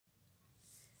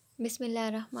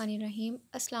Bismillahirrahmanirrahim.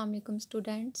 Assalamu alaikum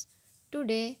students.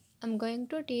 Today I'm going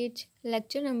to teach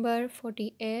lecture number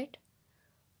 48.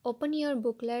 Open your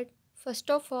booklet.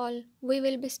 First of all, we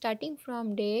will be starting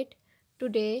from date.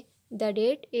 Today the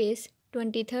date is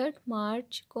 23rd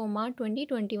March,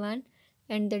 2021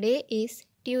 and the day is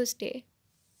Tuesday.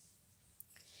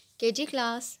 KG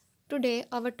class, today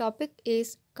our topic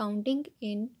is counting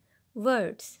in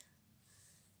words.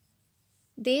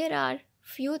 There are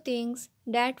few things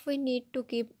that we need to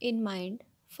keep in mind.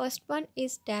 First one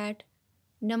is that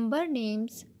number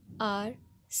names are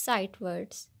sight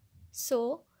words,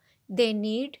 so they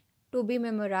need to be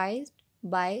memorized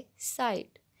by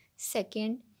sight.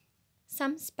 Second,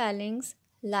 some spellings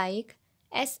like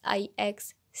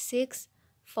SIX 6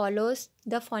 follows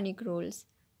the phonic rules,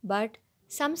 but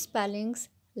some spellings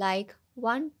like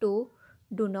 1 2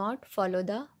 do not follow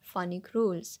the phonic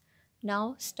rules.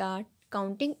 Now start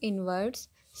counting in words.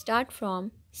 Start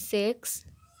from 6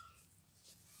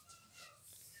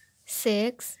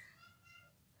 6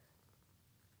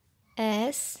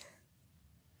 S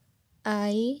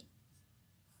I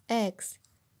X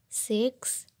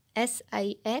 6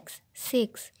 SIX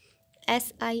 6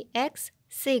 SIX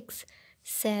 6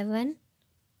 7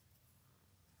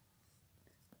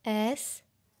 S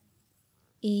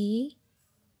E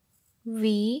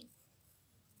V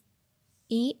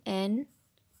E N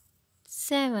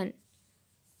 7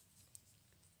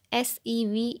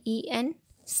 SEVEN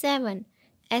 7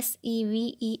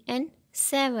 SEVEN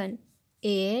 7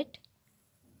 8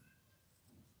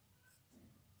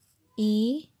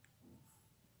 E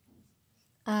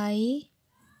I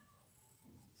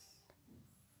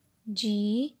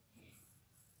G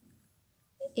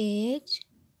H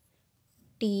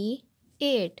T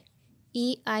 8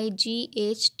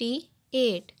 EIGHT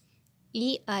 8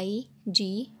 EIGHT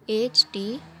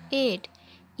 8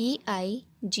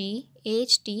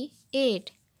 EIGHT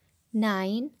 8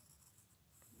 9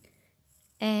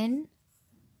 N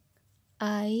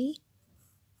I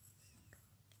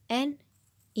N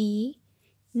E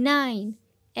 9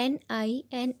 NINE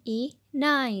 9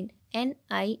 NINE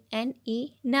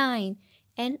 9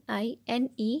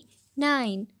 NINE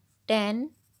 9 10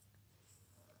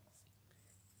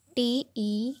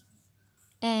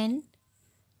 TEN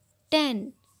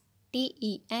 10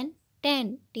 TEN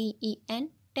 10 TEN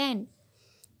 10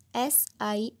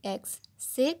 SIX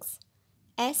 6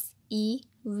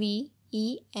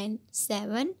 SEVEN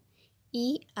 7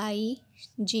 EIGHT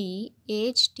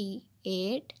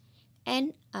 8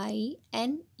 NINE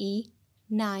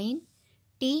 9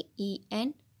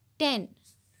 TEN 10.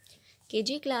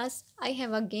 KG class, I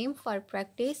have a game for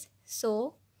practice,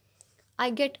 so I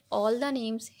get all the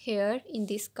names here in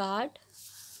this card.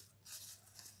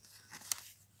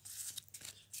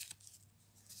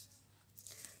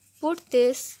 Put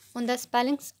this on the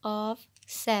spellings of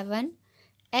 7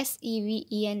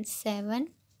 SEVEN 7.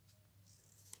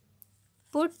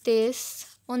 Put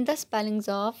this on the spellings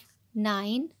of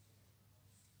 9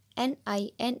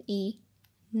 NINE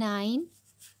 9.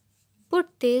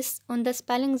 Put this on the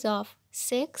spellings of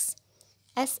 6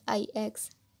 SIX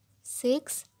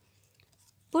 6.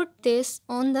 Put this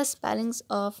on the spellings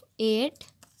of 8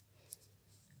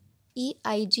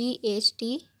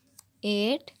 EIGHT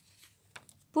 8.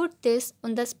 Put this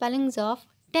on the spellings of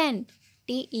 10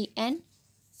 TEN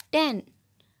 10.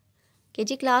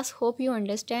 KG class, hope you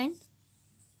understand.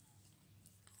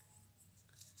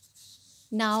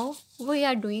 Now we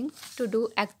are doing to do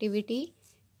activity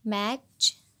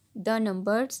match the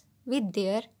numbers with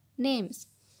their names.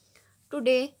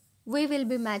 Today we will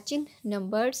be matching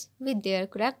numbers with their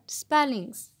correct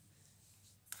spellings.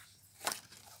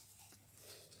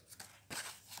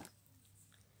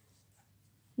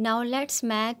 Now let's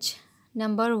match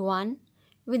number 1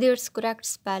 with its correct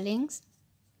spellings.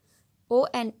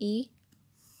 ONE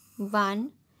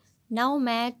 1. Now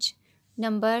match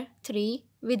number 3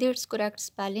 with its correct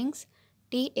spellings.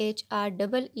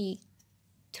 THREE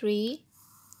 3.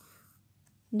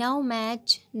 Now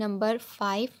match number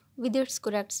 5 with its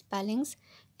correct spellings.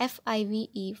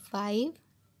 FIVE 5.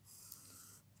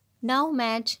 Now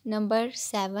match number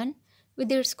 7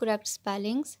 with its correct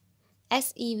spellings.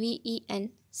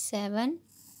 SEVEN 7.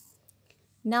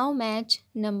 Now match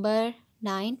number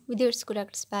 9 with its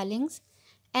correct spellings.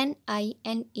 NINE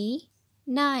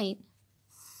 9.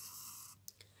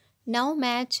 Now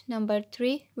match number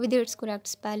 3 with its correct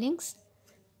spellings.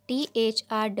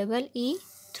 THREE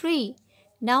 3.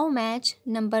 Now match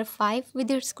number 5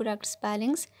 with its correct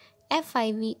spellings.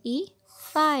 FIVE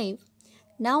 5.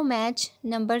 Now match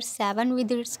number 7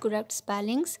 with its correct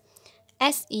spellings.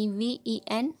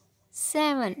 SEVEN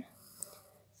 7.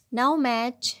 Now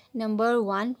match number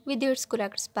 1 with its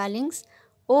correct spellings.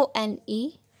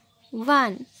 O-N-E,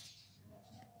 1.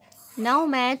 Now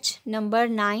match number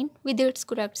 9 with its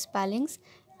correct spellings.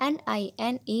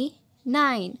 N-I-N-E,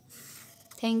 9.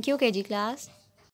 Thank you, KG class.